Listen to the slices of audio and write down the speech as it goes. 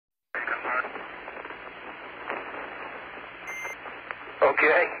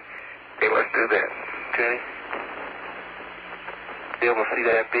Okay. Okay, let's do that. Okay. Be able to see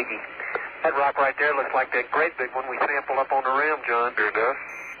that biggie. That rock right there looks like that great big one we sampled up on the rim, John. Sure does.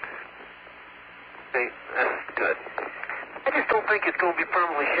 Okay, that's good. I just don't think it's going to be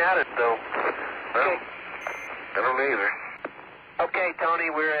permanently shattered, though. Well, I don't either. Okay, Tony,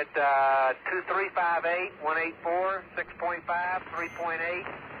 we're at 2358, 184, 6.5, 3.8.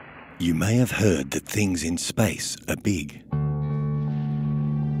 You may have heard that things in space are big.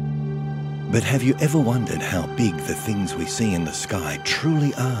 But have you ever wondered how big the things we see in the sky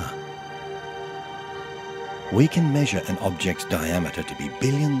truly are? We can measure an object's diameter to be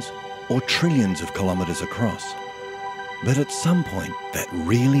billions or trillions of kilometers across. But at some point, that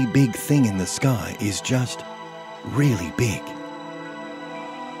really big thing in the sky is just really big.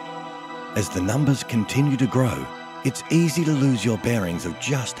 As the numbers continue to grow, it's easy to lose your bearings of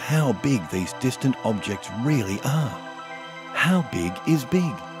just how big these distant objects really are. How big is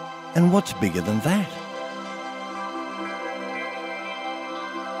big? And what's bigger than that?